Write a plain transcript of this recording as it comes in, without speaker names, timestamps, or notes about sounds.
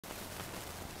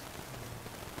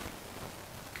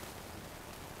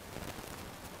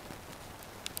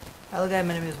Hello guys,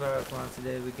 my name is Varapon.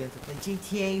 Today we're going to play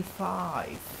GTA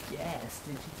 5. Yes,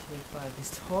 the GTA 5 is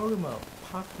story mode,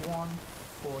 part 1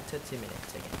 for 30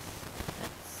 minutes, I guess.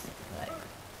 That's right.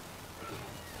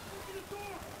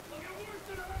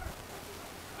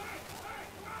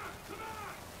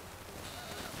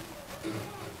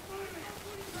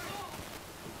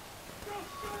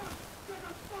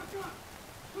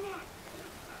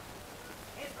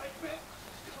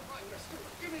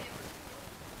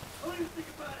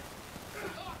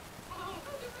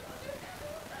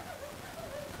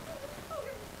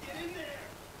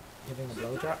 Giving a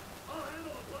blowjob? I'll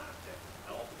handle a blaster.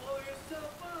 Don't blow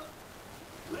yourself up.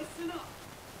 Listen up.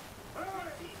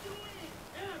 What's he doing?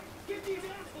 Em, get these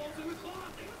assholes in the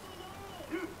closet.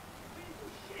 You,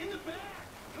 in the back.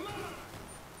 Come on.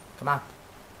 Come on,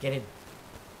 get in.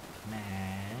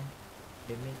 Man,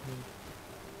 they make me.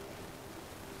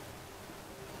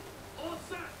 All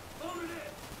set. Phone it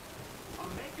in. I'm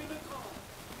making the call.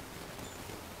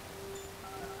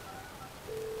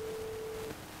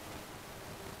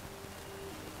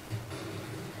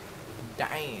 Damn.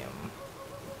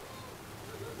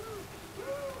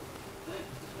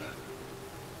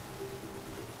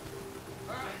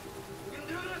 Alright, you gonna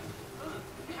do this?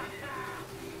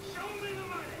 Show me the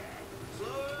money!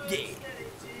 Slow and Yeah. steady,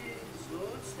 T. Slow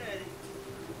and steady.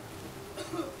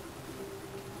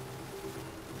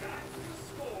 That's the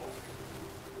score.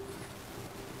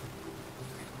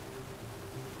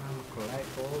 I'm gonna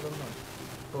collect all the money.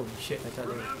 Holy shit, I tell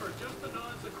you. Remember, just a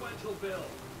non-sequential bill.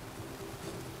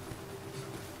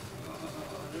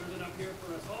 There's enough here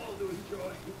for us all to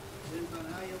enjoy. Depends on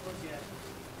how you look at it.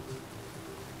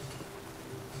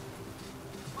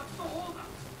 What's the holdup?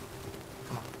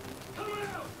 Come on. Come on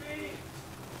out, B!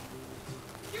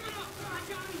 Give it up! I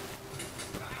got him!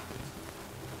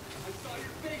 I saw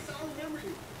your face, I'll remember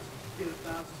you. Get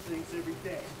 1,000 things every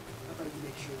day. How about you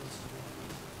make sure this is one?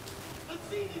 Let's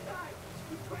see these eyes!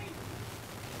 You crazy!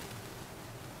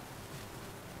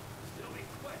 It'll be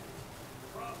quick.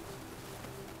 Promise.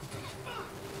 Fuck!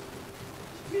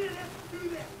 You didn't have to do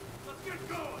that! Let's get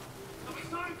going! There'll be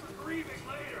time for grieving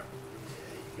later!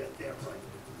 Yeah, you got that right.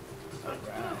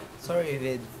 Alright. Sorry if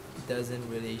it doesn't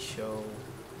really show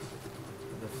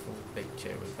the full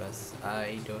picture because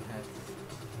I don't have.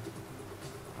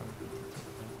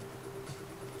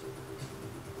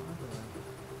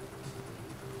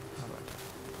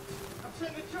 I'm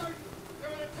setting the charges.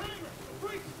 They're on a timer. So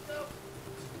brace yourself.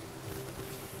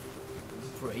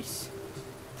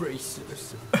 Brace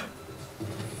yourself.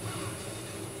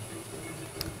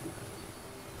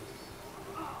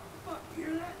 Oh, fuck. You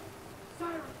hear that?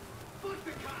 Siren. Fuck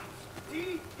the cops. D,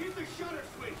 hit the shutter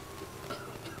switch.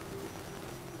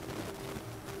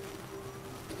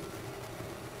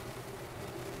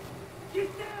 Get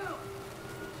down.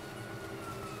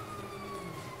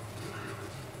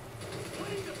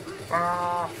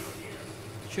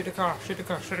 Shoot the car, shoot the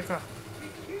car, shoot the car.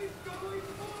 Keep going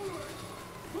forward.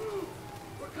 Move.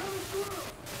 We're coming through.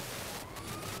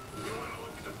 You want to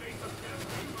look at the face of death?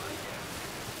 Be my guest.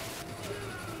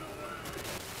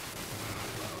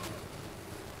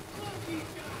 Fuck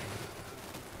these guys.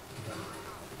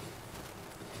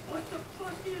 What the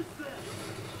fuck is this?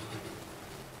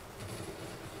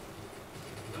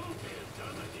 Don't be as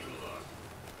dumb as you look.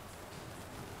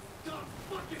 Dumb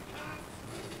fucking cops.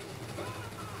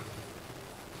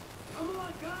 Come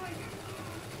on, guys.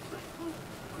 Let's move.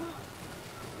 Come on.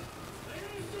 They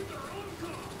answered their own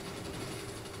call.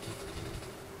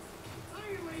 I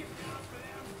ain't laying down for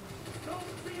them.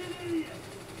 Don't be an idiot.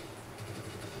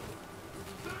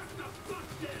 Back the fuck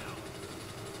down.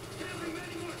 Can't leave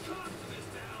any more cops in this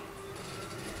town.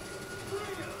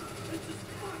 Bring 'em. This is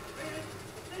fucked, man.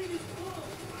 They just blow.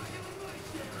 I got a mic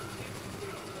there. It's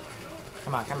still wide open.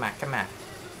 Come on, come on, come on.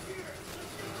 Here,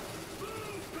 let's go.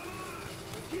 Move, come on.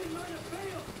 The kid might have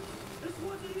failed. This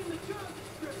wasn't in the job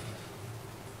description.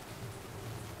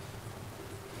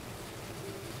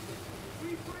 We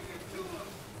bring it to him.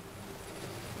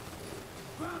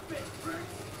 Drop it, Brick.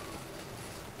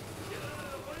 Get out of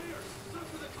the way or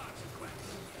suffer the consequence.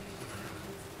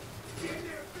 In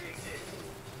their faces.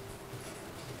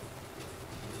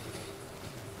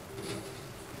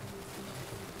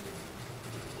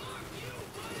 Fuck you,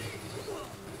 buddy.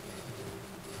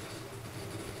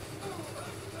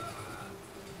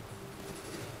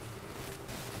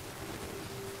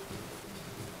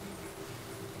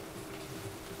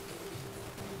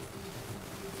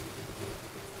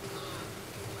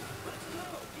 Let's go.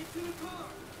 Get to the car.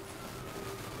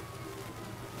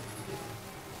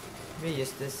 We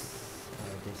use this.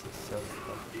 This is so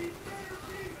fucked. He's better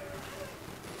be there.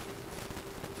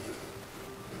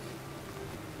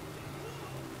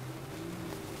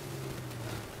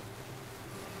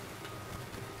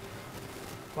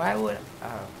 Why would?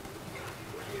 Oh.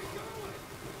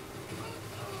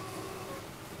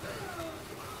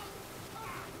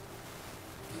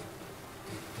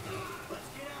 Let's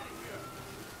get out of here.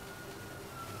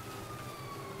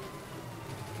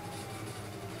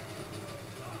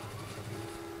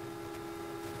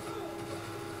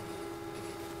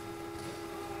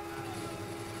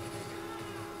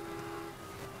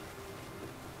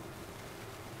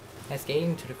 Let's get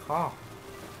into the car.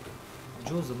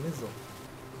 Jules a mizzle.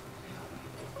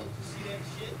 See that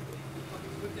shit?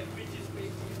 Fucking put that bitch's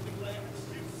face against the glass.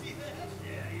 You see that?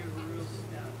 Yeah, you're a real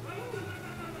stout.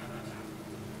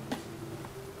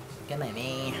 Cái này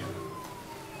nè.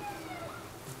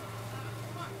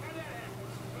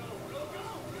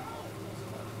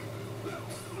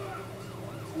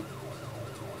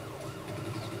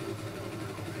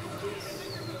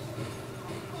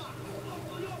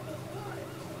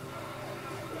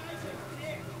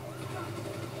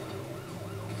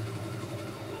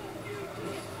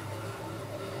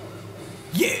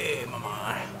 Yeah,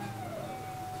 mama.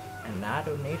 And I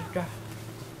don't need to drive.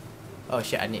 Oh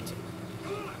shit, I need to.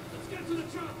 Come on, let's get to the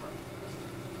chopper.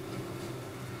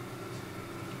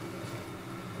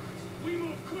 We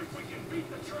move quick, we can beat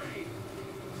the train.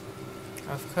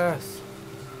 Of course.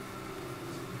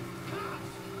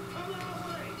 Cops, come our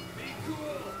way. Be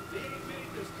cool. They ain't made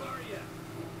this car yet.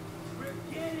 We're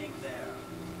getting there.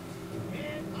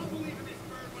 And I'll believe in this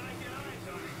bird when I get eyes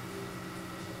on it.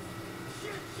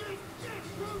 Shit, shit, shit!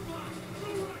 Roadblock! Go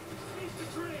right! Face the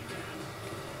train, man!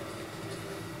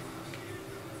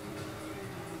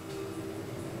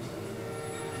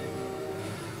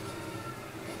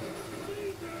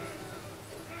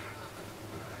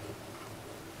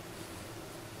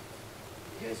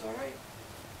 You guys alright?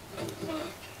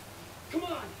 Fuck! Come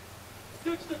on!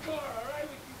 Ditch the car, alright?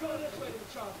 We can go this way to the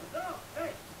chopper. No!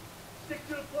 Hey! Stick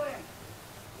to the plan!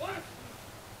 What?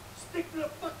 Stick to the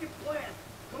fucking plan!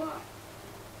 Come on!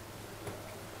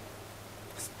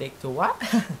 Stick to what?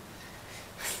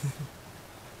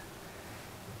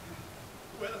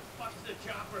 Where the fuck's the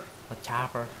chopper? A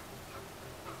chopper.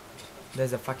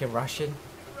 There's a fucking Russian.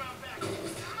 Around back.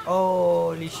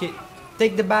 Holy shit.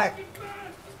 Take the back.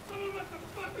 Someone let the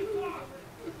fucking car!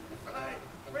 Alright,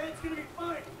 Brad's gonna be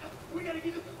fine. We gotta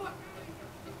get the fuck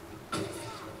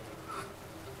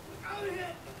out of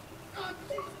here! Oh,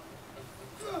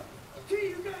 Jesus! T,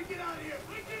 you gotta get out of here!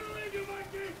 I can't leave you,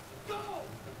 Mikey! Go!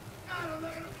 God, I'm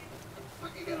not gonna be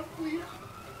fucking gonna bleed out!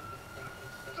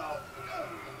 Go! No!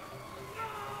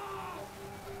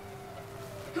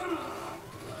 Come on!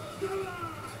 Come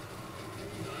on!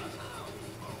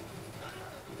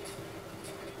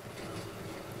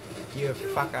 You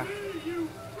fucker. You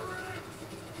prick!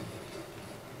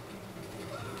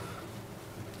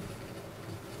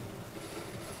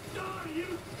 Die, you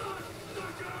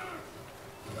sucker!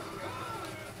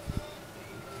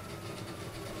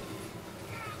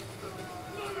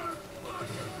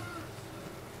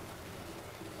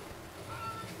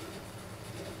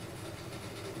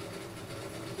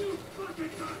 You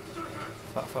fucking cocksucker!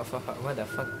 Fuck. What the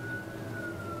fuck?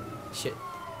 Shit.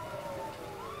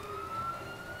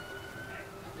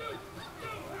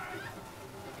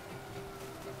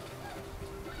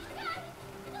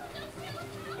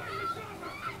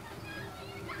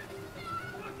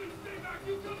 Fucking stay back!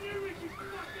 You come near me! You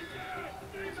fucking dead!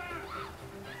 Stay back!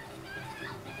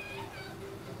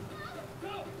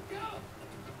 Go! Go!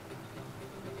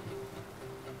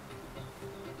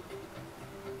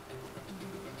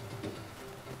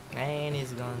 And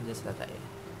he's gone just like that.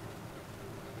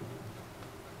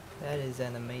 That is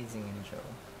an amazing intro.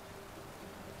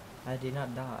 I did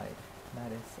not die.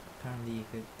 That is apparently a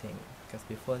good thing. Because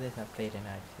before this I played and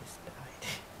I just died.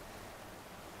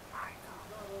 My God.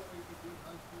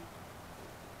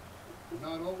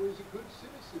 Not always a good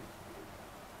citizen.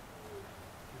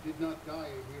 He did not die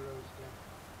a hero's death,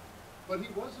 but he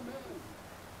was a man.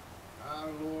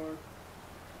 Our Lord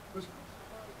was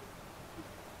crucified.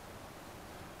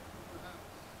 Perhaps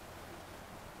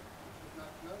you should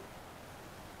not know.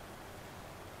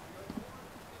 Your Lord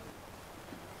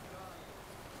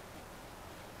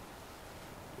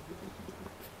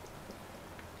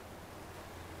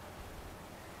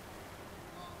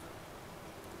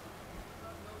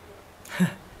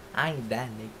I ain't that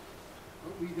nigga.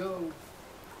 but we know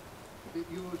that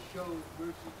you will show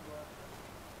mercy to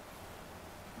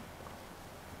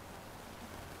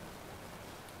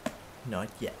our Not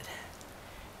yet.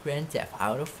 Grand Theft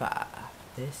Auto 5.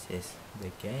 This is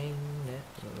the game that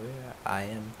I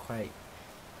am quite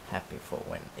happy for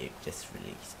when it just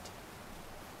released.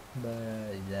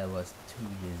 But that was 2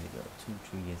 years ago,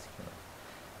 3 years ago.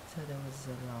 So that was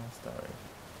a long story.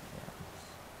 Yeah.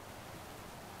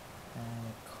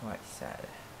 Quite sad.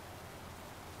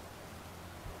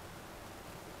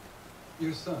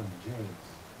 Your son,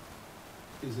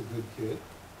 James, is a good kid.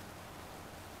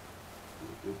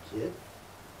 A good kid?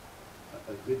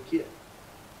 A good kid.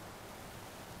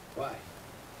 Why?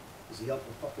 Does he help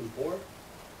the fucking poor?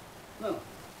 No.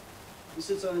 He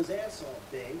sits on his ass all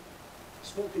day,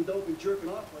 smoking dope and jerking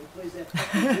off while he plays that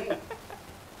fucking game.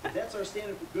 If that's our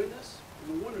standard for goodness,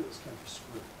 no wonder this country's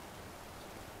screwed.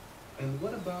 And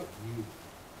what about you?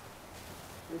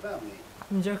 What about me?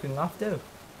 I'm joking off too.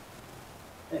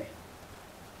 Hey.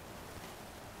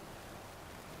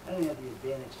 I don't have the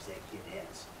advantages that kid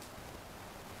has.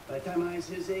 By the time I was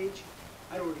his age,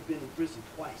 I'd already been in prison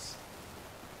twice.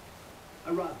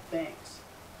 I robbed banks.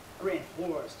 I ran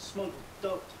whores, smuggled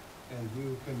dope. And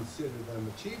you consider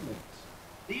them achievements.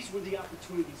 These were the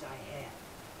opportunities I had.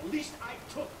 At least I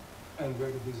took them. And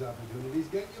where did these opportunities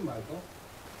get you, Michael?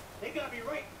 They got me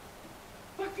right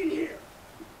fucking here.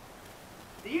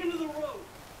 The end of the road.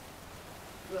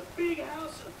 With a big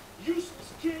house and a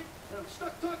useless kid, and I'm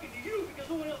stuck talking to you because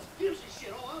no one else gives a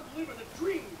shit. Oh, I'm living a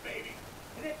dream, baby.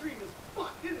 And that dream is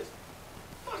fucked. It is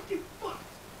fucking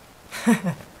fucked.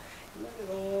 Let it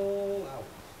all out.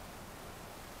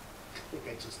 I think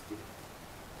I just did.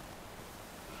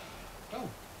 Oh.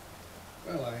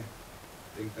 Well, I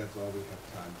think that's all we have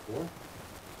time for.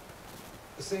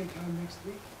 The same time next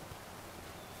week?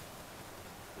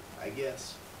 I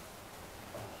guess.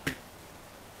 Oh. I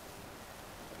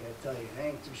gotta tell you, I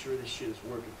ain't too sure this shit is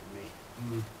working for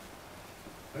me.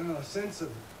 Well, a sense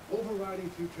of overriding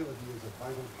futility is a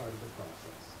vital part of the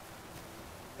process.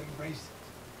 Embrace it.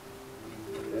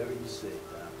 Whatever you say,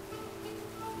 pal.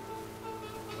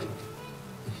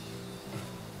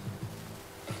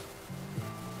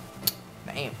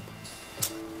 Damn.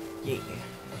 Yeah.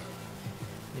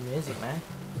 The music, man.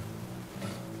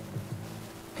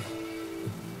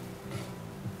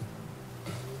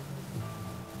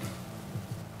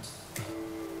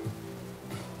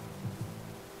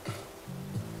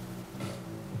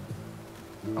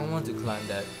 I want to climb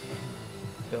that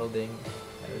building.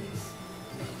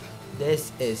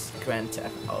 This is Grand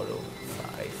Theft Auto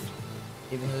 5.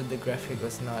 Even though the graphic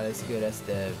was not as good as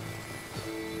the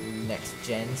next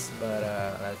gens, but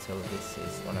let's hope this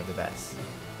is one of the best.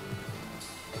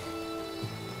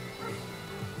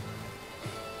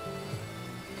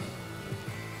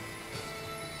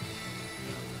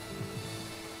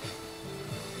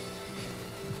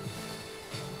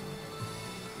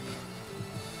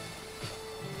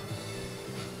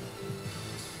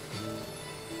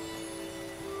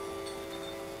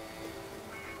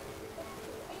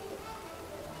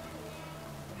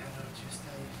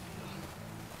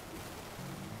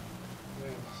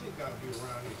 Man, shit gotta be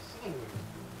around here somewhere.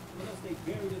 Unless they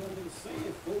buried it under the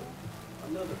sand, fool.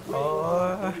 Another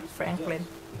Oh, Franklin.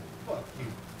 Fuck you.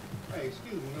 Hey,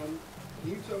 excuse me, homie. Can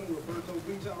you tell me where Roberto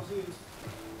Beach House is?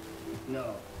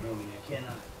 No, homie, I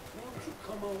cannot. Man, won't you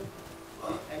come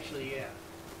on? Actually, yeah.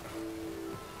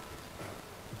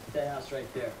 That house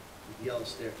right there, with the yellow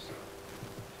stairs.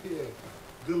 Yeah.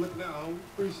 Good looking out, homie.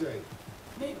 Appreciate it.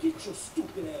 Man, get your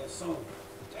stupid ass on.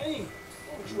 Damn,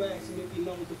 why don't you ask him if he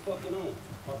knows the fucking on?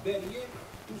 Or better yet,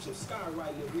 do some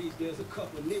skywriting that reads there's a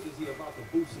couple of niggas here about to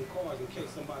boost some cars in case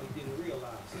somebody didn't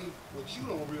realize. See, what you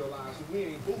don't realize is we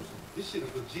ain't boosting. This shit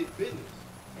is legit business.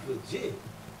 Legit.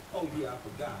 Oh yeah, I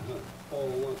forgot, huh?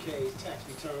 401ks, tax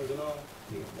returns and all.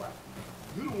 Yeah, right.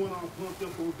 You the one all pumped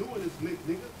up on doing this,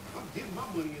 nigga. I'm getting my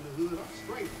money in the hood. I'm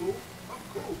straight, fool. I'm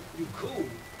cool. You cool?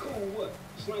 Cool what?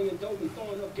 Slinging dope and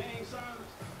throwing up gang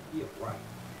signs? Yeah, right.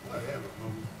 Whatever,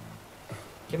 homie.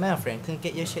 Come on, Franklin,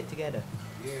 get your shit together.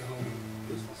 Yeah, homie.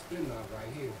 This is spin out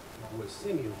right here. My boy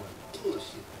Simeon running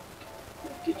bullshit.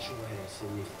 Man, get your ass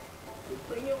in there.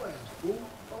 Bring your ass, fool.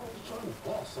 I'm always trying to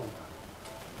boss somebody.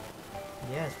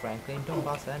 Yes, Franklin, don't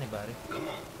boss anybody. Come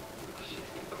on.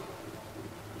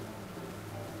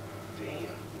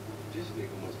 Damn. This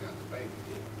nigga must got the baby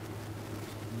dick.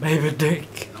 Baby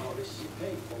dick. And all this shit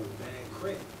paid for with bad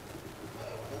credit.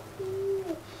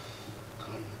 Ooh.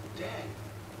 Come dad.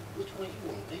 Which one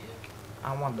you want, nigga?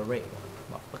 I want the red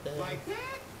one. Motherfucker. Like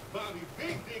that? Bobby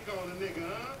big dick on a nigga,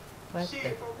 huh? What Shit, the?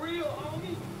 for real,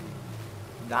 homie?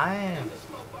 Damn. This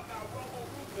motherfucker got robo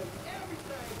roof and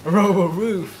everything. Robo You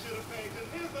roof. should have paid the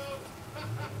Lizzo.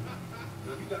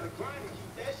 If you gotta grind to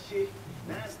keep that shit,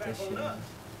 now it's back That on shit. us.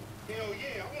 Hell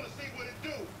yeah, I want to see what it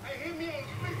do. Hey, hit me on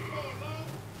the speakerphone, love.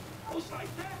 Oh, it's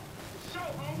like that? For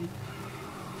sure, homie.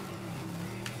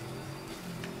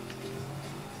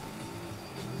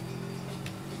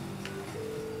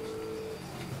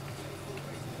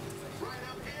 Right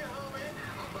up here, homie.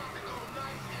 I'm about to go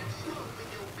nice and slow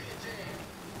with your bitch ass.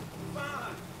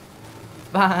 Fine.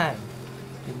 fine.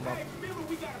 You Hey, mother- remember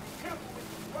we gotta be careful with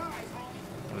these rides,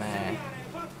 homie. Man. Sit down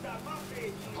and bust out my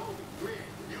bed. Homie, man,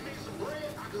 you need some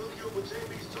bread? I can hook you up with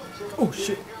JB's tow truck. Oh, shit.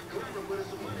 It ain't got glamour, but it's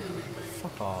some money to be made.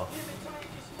 Fuck off. Every time you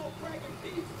smoke crack and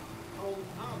peace. Homie,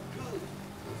 I'm good.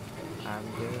 I'm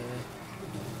good.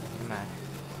 Come on.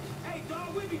 Hey, dog,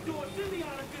 we be doing Simeon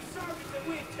a good service and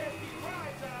we ain't test these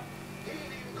rides out. He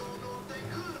ain't even gonna know if they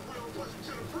good if we don't push him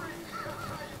to the brink.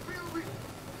 How you feel me?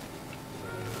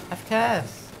 Of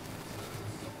course.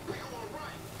 We going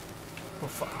right. Oh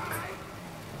fuck.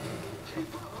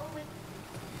 Keep up, homie.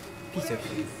 Piece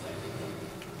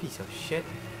of shit.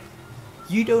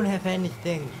 You don't have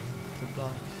anything to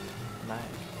block. Nice.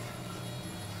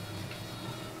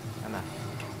 Emma.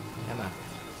 Emma.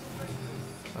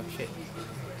 Oh shit.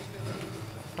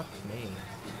 Fuck me.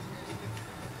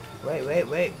 Wait.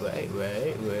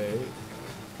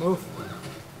 Move.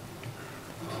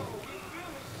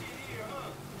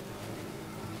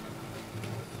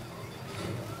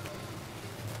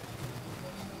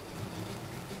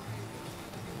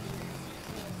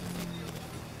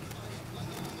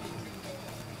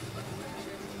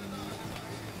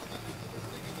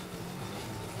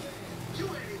 You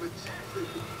ain't even tested.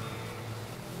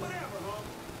 Whatever,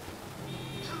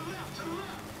 homie. To the left, to the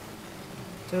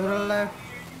left. To the left.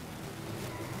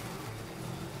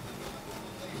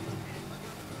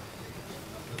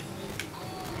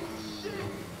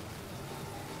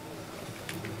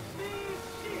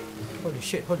 Holy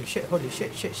shit.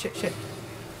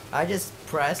 I just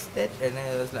pressed it and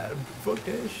then it was like, fuck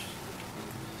this.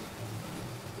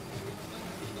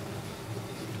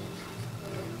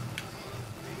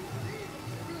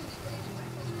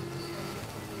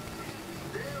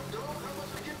 Damn, dog, how much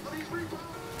we get for these repos?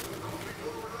 I'm gonna be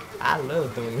blowing up in I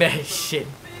love doing that shit.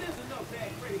 Man, there's enough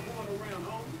bad credit going around,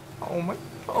 homie.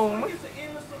 Oh my. It's an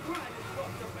endless supply of this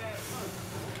fucked up ass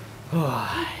money.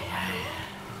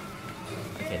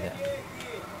 Okay, that.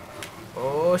 Yeah.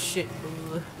 Oh shit.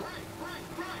 right.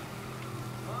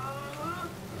 Uh-huh.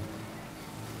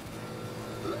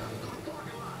 Left through the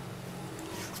parking lot.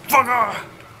 Fucker!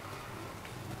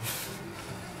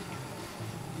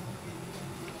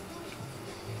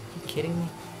 You kidding me?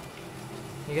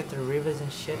 You got the rivers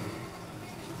and shit?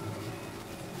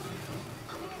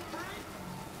 Come on, Frank.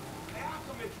 Hey, I'll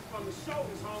come at you from the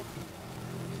shoulders, homie.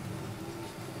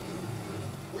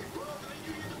 We buzzing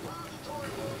the Union Depository,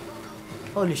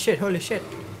 motherfucker. Holy shit.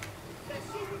 That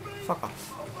super thing? Fuck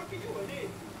off. Oh, fuck you an idiot.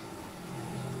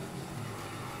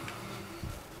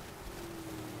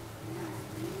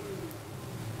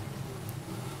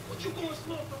 What you gonna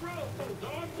slow up the road for,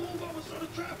 dog? Move over so the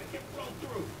traffic can flow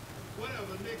through.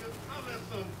 Whatever, nigga. I'll let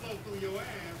something flow through your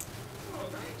ass. Oh,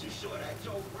 ain't you sure that's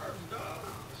your first, dog?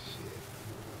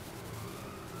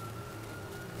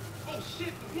 Oh,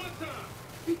 shit, the one time.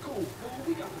 Be cool, fool.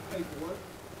 We got the paperwork.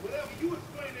 Whatever, you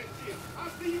explain that shit. I'll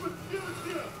see you at the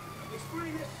dealership.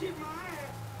 Explain that shit my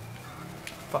ass.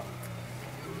 Fuck.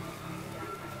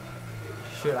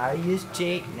 Should I use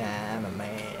Jake? Nah, I'm a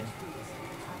man.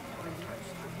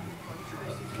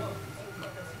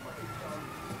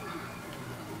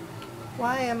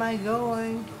 Why am I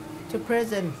going to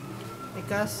prison?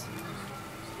 Because...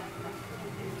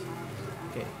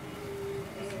 Okay.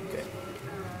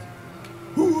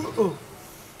 Oh.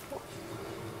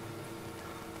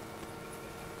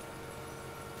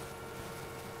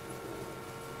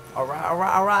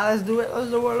 Alright, let's do it.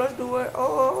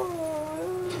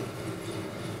 Oh.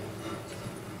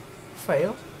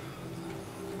 Fail.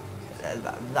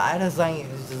 That is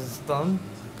just done.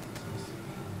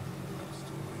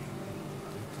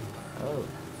 Oh.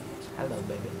 Hello,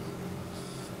 baby.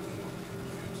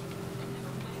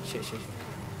 Shit.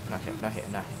 Not here.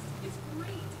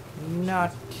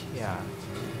 Not here.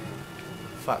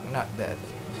 Fuck, not that.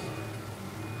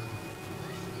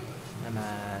 Come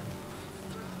on.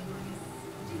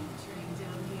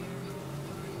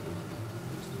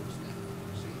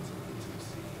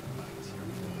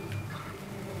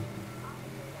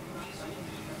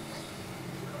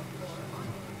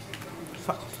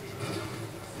 Fuck.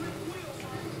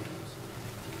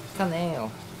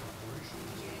 Canal.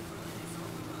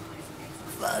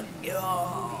 Fuck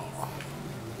y'all.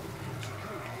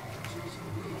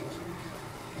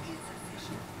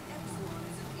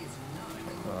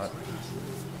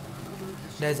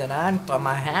 There's an ant on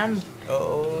my hand.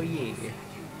 Oh yeah.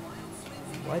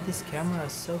 Why this camera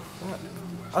is so fucked?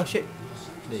 Oh shit.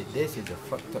 This is a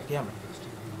fucked up camera.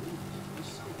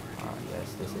 Oh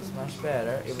yes, this is much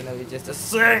better, even though it's just a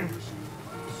thing.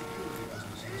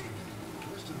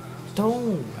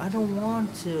 I don't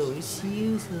want to. It's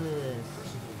useless.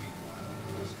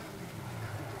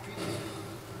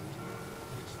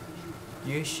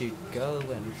 You should go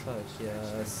and fuck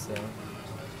yourself.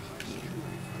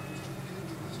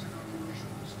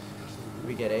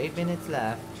 We got 8 minutes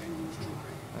left.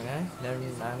 Okay, then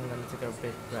I'm gonna take a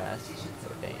bit rest. So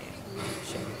damn.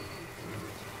 Shit.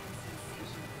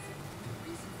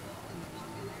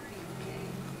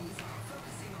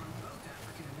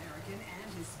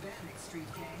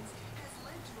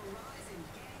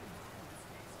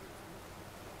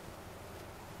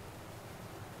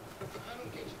 I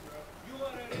don't get you, bro. You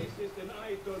are a racist and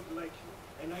I don't like you.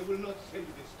 And I will not send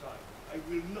you this time. I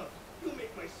will not. You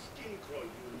make my skin crawl,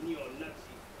 you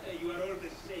neo-Nazi. You are all the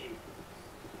same.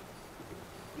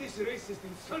 This racist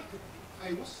insulted me.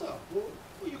 Hey, what's up, boy?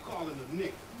 Who you calling a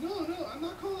nigga? No, I'm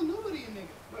not calling nobody a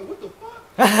nigga. Wait, what the fuck?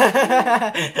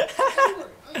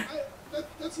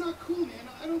 That's not cool, man.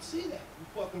 I don't say that. You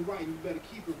fucking right, and you better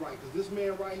keep it right, because this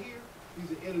man right here, he's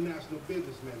an international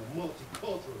businessman, a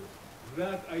multiculturalist.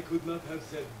 That I could not have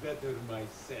said better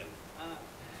myself.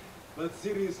 But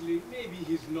seriously, maybe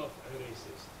he's not a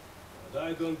racist. But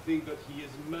I don't think that he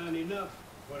is man enough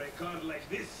for a car like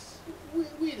this.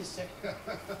 Wait a second.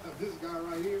 This guy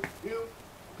right here, him,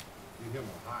 give him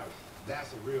a high.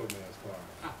 That's a real man's car.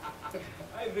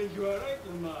 I think you are right,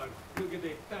 Lamar. You get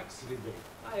a tax rebate.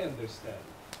 I understand.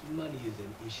 Money is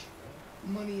an issue, right?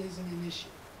 Money isn't an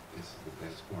issue. This is the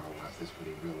best part. Watch this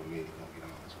when he real with me. He gonna get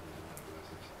honest with me.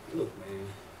 Look, man,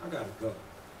 I gotta go.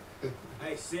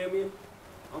 Hey, Simeon,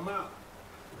 I'm out.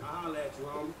 I'll holler at you,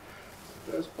 homie.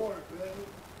 Best part,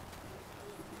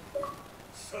 man.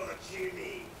 So,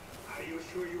 Jimmy, are you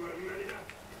sure you are man enough?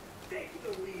 Take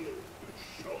the wheel.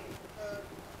 Show me.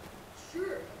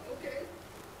 Sure, okay.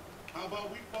 How about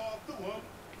we fall through, huh?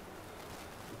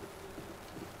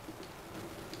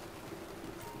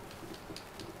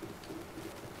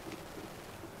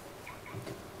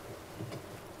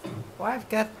 Well, I've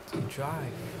got to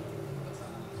drive.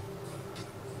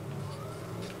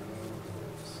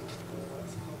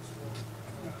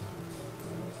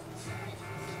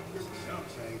 Jump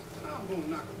change. I'm gonna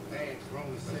knock a bad,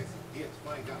 grown, sexy bitch if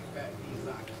I ain't got fat knees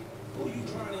out here. Who you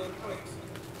trying to impress?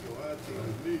 Your auntie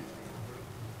and me.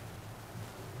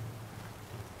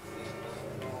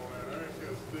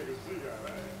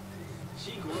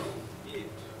 She grown. Yeah.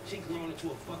 She grown into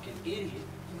a fucking idiot.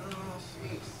 No,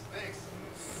 she's sexy.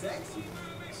 Sexy?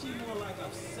 She more like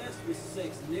obsessed with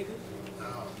sex, nigga.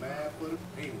 Oh, mad for the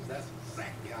penis. That's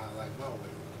exactly how I like my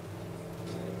way.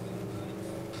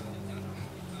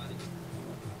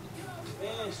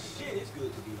 Man, shit, it's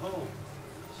good to be home.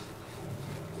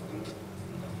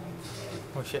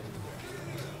 Oh shit.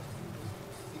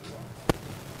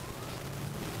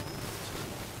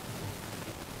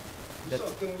 What's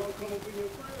up, then gonna come up in your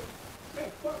crib?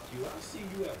 Man, fuck you. I'll see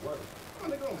you at work. Oh,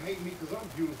 nigga don't hate me because I'm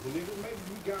beautiful, nigga. Maybe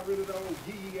we got rid of the old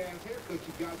yee ass haircut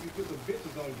you got. You put some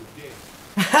bitches on your dick.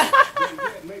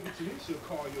 Yeah, maybe Tanisha will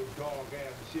call your dog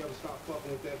ass if she ever stop fucking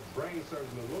with that brain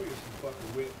surgeon or lawyer she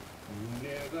fucking with.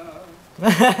 Nigga.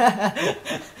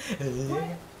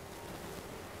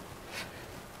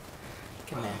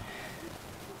 Come on.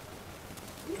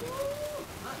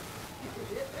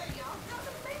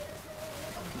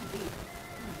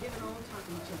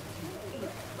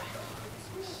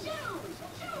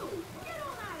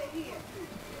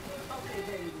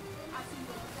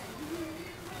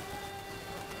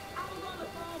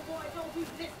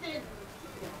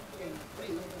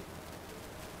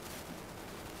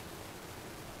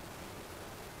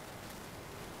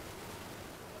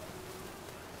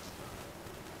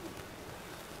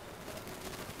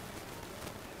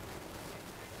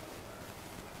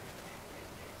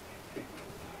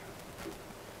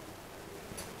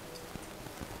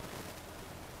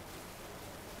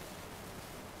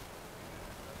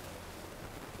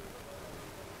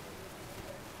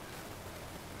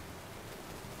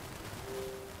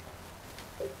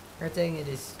 I think it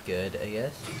is good, I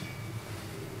guess.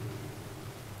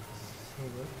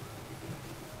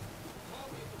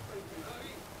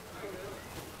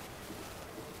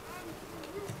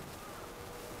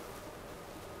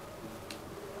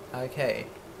 Okay.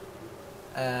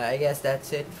 I guess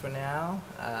that's it for now.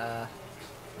 Oh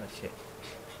shit.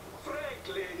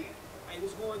 Franklin! Hey,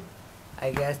 what's going?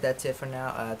 I guess that's it for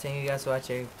now. Thank you guys for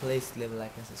watching. Please leave a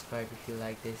like and subscribe if you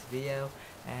like this video.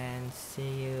 And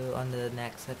see you on the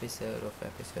next episode of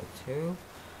episode 2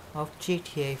 of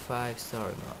GTA 5 Story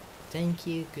Mode. Thank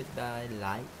you, goodbye,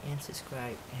 like and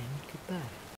subscribe, and goodbye.